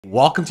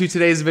Welcome to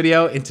today's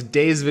video. In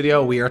today's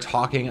video, we are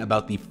talking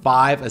about the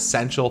 5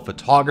 essential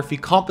photography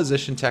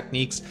composition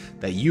techniques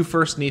that you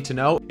first need to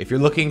know if you're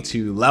looking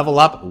to level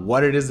up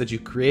what it is that you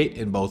create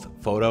in both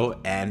photo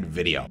and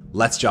video.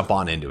 Let's jump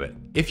on into it.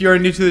 If you're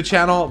new to the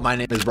channel, my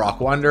name is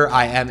Brock Wonder.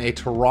 I am a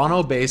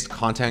Toronto-based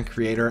content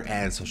creator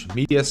and social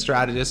media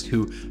strategist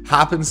who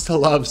happens to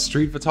love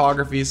street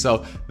photography.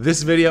 So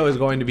this video is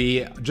going to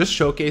be just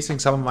showcasing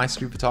some of my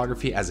street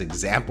photography as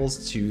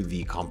examples to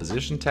the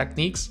composition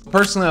techniques.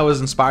 Personally, I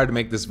was inspired to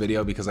make this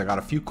video because I got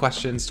a few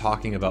questions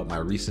talking about my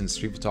recent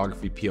street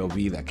photography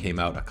POV that came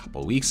out a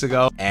couple weeks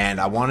ago.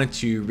 And I wanted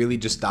to really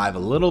just dive a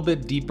little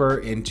bit deeper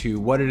into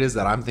what it is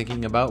that I'm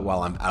thinking about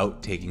while I'm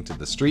out taking to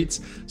the streets.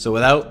 So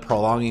without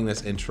prolonging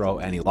this intro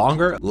any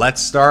longer,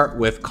 let's start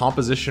with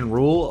composition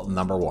rule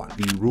number 1,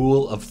 the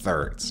rule of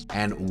thirds.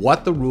 And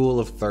what the rule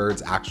of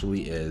thirds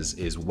actually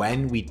is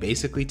when we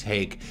basically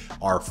take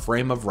our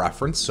frame of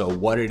reference, so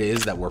what it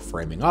is that we're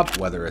framing up,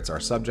 whether it's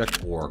our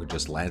subject or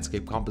just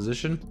landscape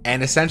composition,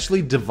 and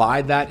essentially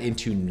divide that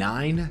into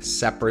 9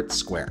 separate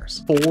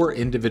squares, 4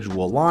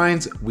 individual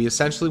lines. We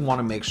essentially want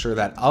to make sure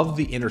that of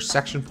the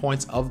intersection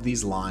points of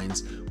these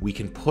lines, we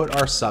can put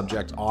our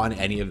subject on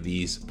any of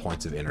these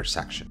points of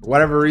intersection. For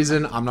whatever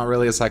reason, I'm not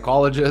really a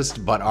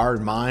psychologist, but our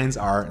minds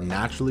are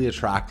naturally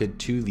attracted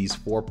to these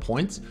 4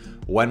 points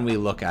when we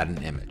look at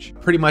an image.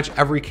 Pretty much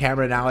every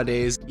camera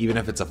nowadays, even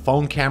if it's a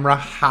phone camera,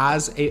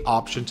 has an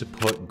option to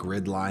put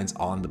grid lines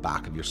on the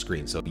back of your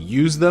screen. So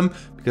use them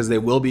because they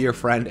will be your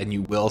friend and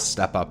you will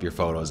step up your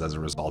photos as a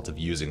result of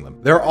using them.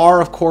 There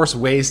are, of course,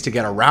 ways to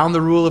get around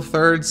the rule of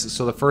thirds.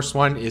 So the first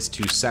one is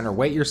to center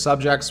weight your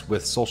subjects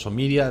with social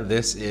media.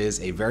 This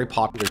is a very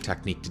popular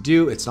technique to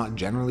do. It's not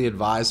generally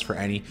advised for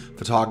any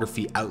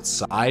photography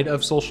outside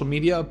of social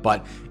media,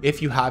 but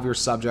if you have your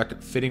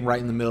subject fitting right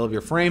in the middle of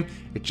your frame,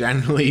 it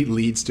generally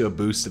leads to a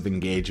boost of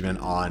engagement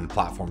on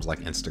platforms like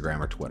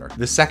Instagram or Twitter.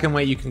 The second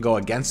way you can go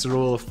against the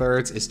rule of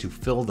thirds is to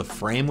fill the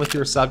frame with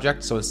your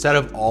subject. So instead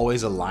of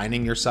always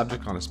aligning your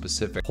subject on a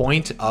specific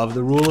point of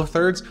the rule of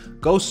thirds,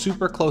 go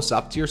super close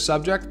up to your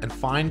subject and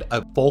find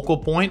a focal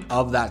point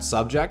of that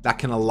subject that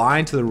can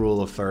align to the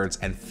rule of thirds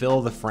and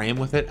fill the frame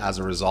with it as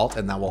a result,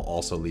 and that will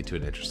also lead to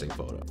an interesting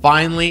photo.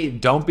 Finally,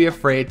 don't be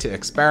afraid to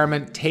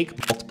experiment, take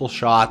multiple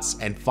shots,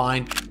 and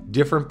find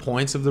different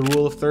points of the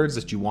rule of thirds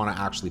that you want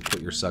to actually put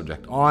your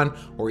subject on,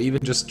 or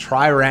even just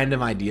try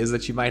random ideas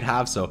that you might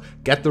have. So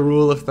get the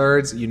rule of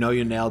thirds, you know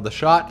you nailed the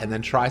shot, and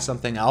then try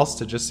something else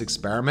to just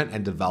experiment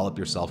and develop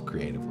yourself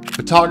creatively.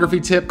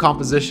 Photography tip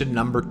composition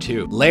number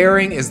 2.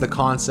 Layering is the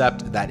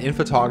concept that in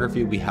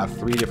photography we have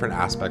 3 different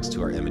aspects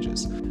to our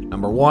images.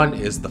 Number 1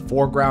 is the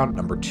foreground,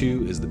 number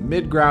 2 is the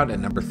midground,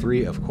 and number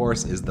 3, of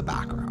course, is the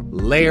background.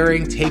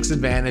 Layering takes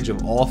advantage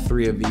of all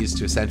 3 of these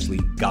to essentially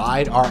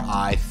guide our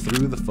eye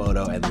through the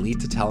photo and lead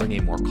to telling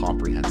a more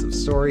comprehensive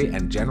story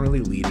and generally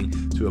leading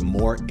to a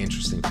more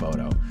interesting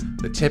photo.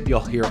 The tip you'll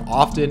hear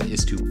often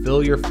is to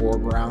fill your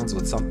foregrounds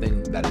with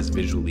something that is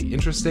visually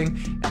interesting,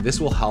 and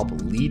this will help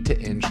lead to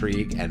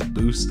intrigue and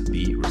boost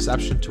the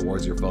reception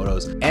towards your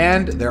photos.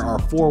 And there are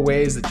 4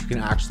 ways that you can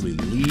actually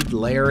lead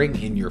layering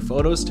in your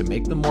photos to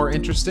make them more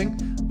interesting.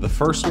 The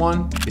first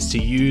one is to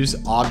use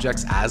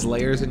objects as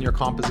layers in your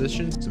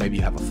composition. So maybe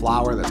you have a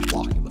flower that's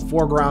blocking the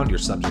foreground, your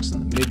subject's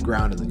in the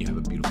midground, and then you have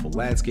a beautiful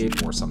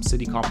landscape or some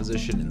city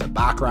composition in the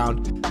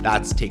background.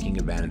 That's taking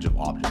advantage of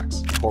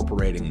objects.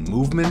 Incorporating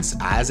movements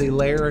as a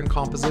layer in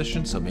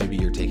composition. So maybe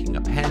you're taking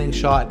a panning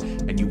shot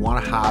and you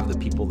want to have the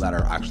people that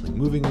are actually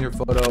moving in your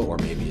photo, or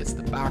maybe it's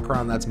the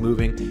background that's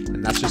moving,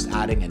 and that's just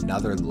adding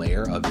another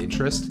layer of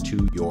interest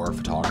to your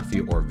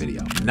photography or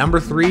video. Number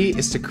 3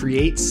 is to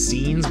create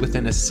scenes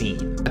within a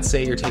scene. Let's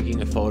say you're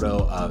taking a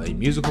photo of a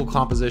musical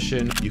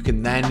composition. You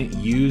can then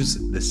use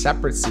the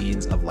separate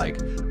scenes of like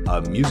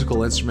a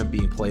musical instrument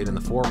being played in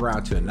the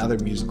foreground to another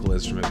musical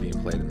instrument being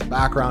played in the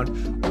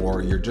background,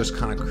 or you're just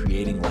kind of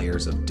creating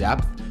layers of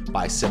depth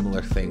by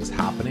similar things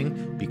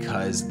happening,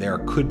 because there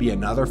could be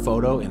another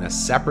photo in a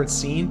separate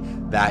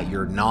scene that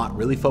you're not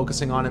really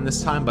focusing on in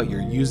this time, but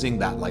you're using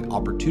that like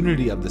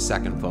opportunity of the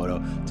second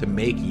photo to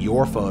make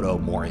your photo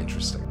more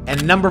interesting.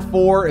 And number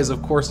 4 is,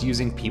 of course,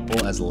 using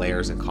people as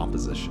layers in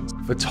compositions.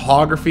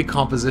 Photography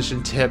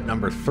composition tip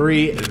number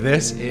 3,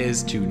 this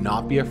is to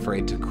not be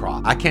afraid to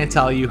crop. I can't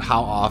tell you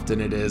how often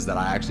it is that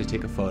I actually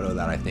take a photo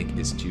that I think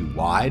is too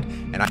wide,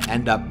 and I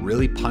end up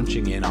really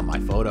punching in on my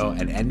photo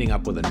and ending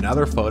up with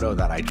another photo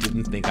that I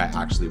didn't think I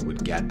actually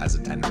would get as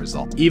an end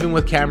result. Even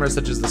with cameras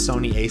such as the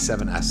Sony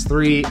a7S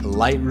III,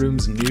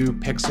 Lightroom's new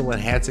pixel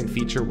enhancing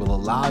feature will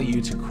allow you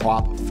to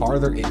crop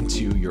farther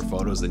into your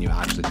photos than you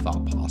actually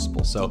thought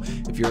possible. So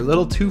if you're a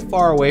little too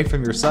far away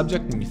from your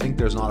subject and you think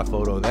there's not a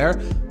photo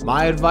there,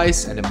 my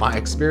advice and in my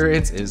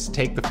experience is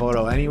take the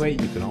photo anyway.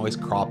 You can always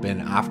crop in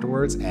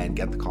afterwards and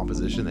get the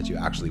composition that you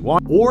actually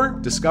want, or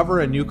discover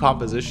a new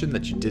composition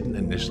that you didn't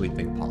initially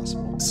think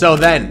possible. So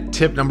then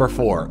tip number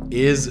 4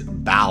 is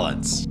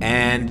balance.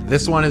 And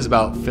this one is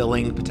about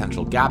filling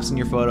potential gaps in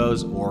your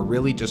photos, or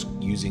really just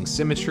using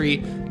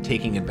symmetry,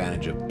 taking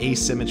advantage of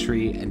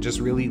asymmetry, and just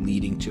really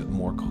leading to a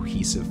more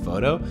cohesive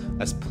photo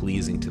that's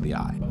pleasing to the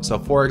eye. So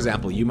for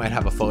example, you might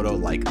have a photo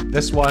like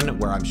this one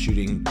where I'm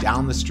shooting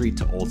down the street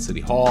to Old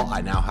City Hall.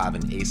 I now have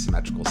an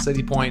asymmetrical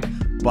city point,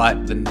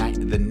 but the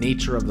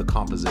nature of the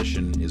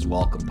composition is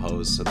well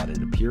composed so that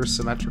it appears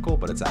symmetrical,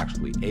 but it's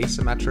actually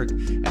asymmetric,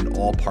 and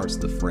all parts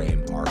of the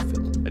frame are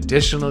filled.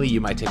 Additionally,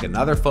 you might take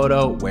another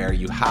photo where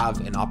you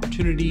have an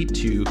opportunity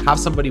to have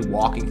somebody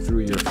walking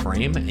through your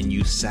frame and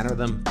you center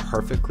them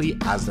perfectly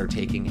as they're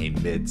taking a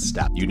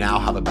mid-step. You now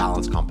have a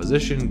balanced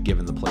composition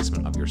given the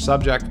placement of your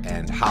subject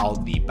and how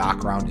the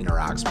background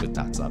interacts with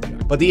that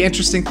subject. But the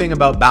interesting thing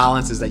about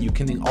balance is that you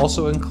can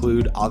also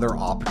include other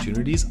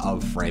opportunities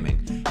of framing.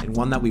 And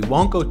one that we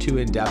won't go too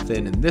in depth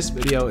in this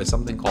video is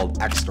something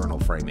called external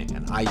framing.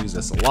 And I use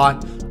this a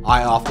lot.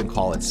 I often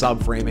call it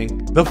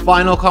subframing. The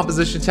final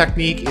composition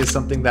technique is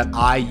something that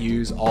I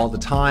use all the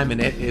time, and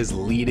it is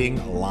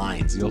leading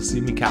lines. You'll see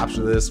me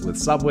capture this with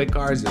subway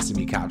cars. You'll see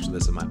me capture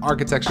this in my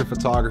architecture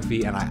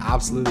photography, and I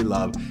absolutely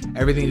love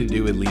everything to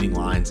do with leading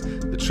lines.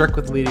 The trick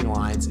with leading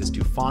lines is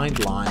to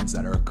find lines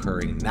that are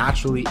occurring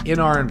naturally in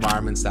our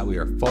environments that we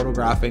are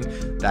photographing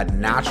that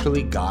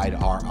naturally guide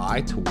our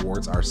eye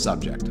towards our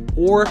subject,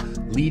 or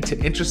lead to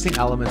interesting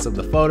elements of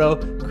the photo,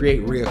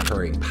 create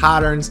reoccurring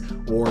patterns,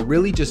 or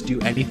really just do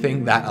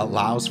anything that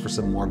allows for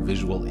some more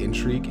visual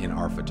intrigue in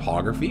our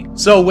photography.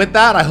 So with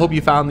that, I hope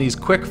you found these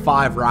quick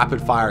 5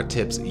 rapid fire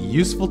tips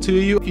useful to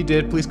you. If you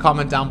did, please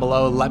comment down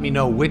below. Let me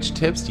know which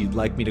tips you'd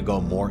like me to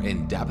go more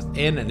in depth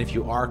in. And if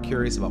you are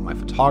curious about my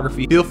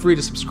photography, feel free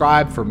to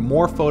subscribe for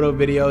more photo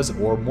videos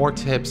or more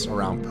tips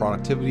around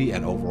productivity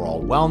and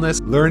overall wellness,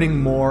 learning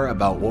more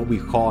about what we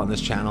call on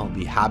this channel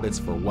the habits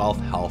for wealth,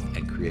 health,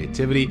 and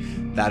creativity.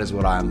 That is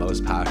what I am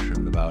most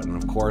passionate about. And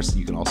of course,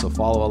 you can also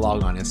follow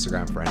along on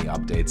Instagram for any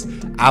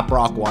updates at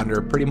Brock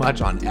Wonder, pretty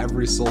much on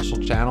every social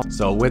channel.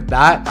 So with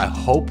that, I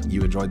hope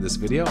you enjoyed this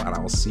video, and I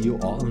will see you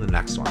all in the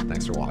next one.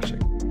 Thanks for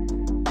watching.